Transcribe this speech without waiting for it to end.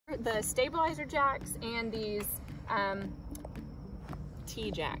the stabilizer jacks and these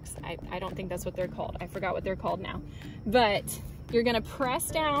T-jacks. I don't think that's what they're called. I forgot what they're called now. But you're gonna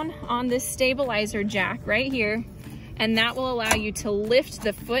press down on this stabilizer jack right here, and that will allow you to lift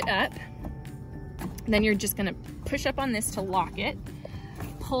the foot up. Then you're just gonna push up on this to lock it,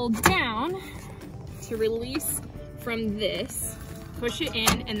 pull down to release from this, push it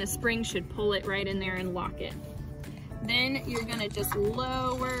in, and the spring should pull it right in there and lock it. Then you're gonna just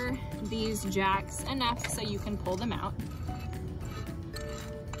lower these jacks enough so you can pull them out.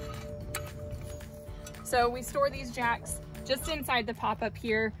 So we store these jacks just inside the pop-up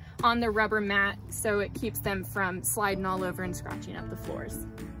here on the rubber mat so it keeps them from sliding all over and scratching up the floors.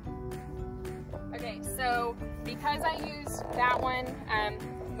 Okay, so because I used that one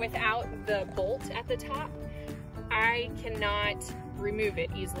without the bolt at the top, I cannot remove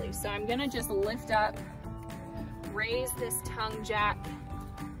it easily. So I'm gonna just lift up, raise this tongue jack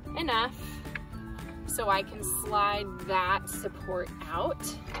enough so I can slide that support out.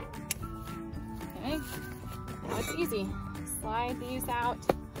 Okay, now it's easy. Slide these out.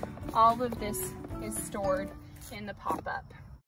 All of this is stored in the pop-up.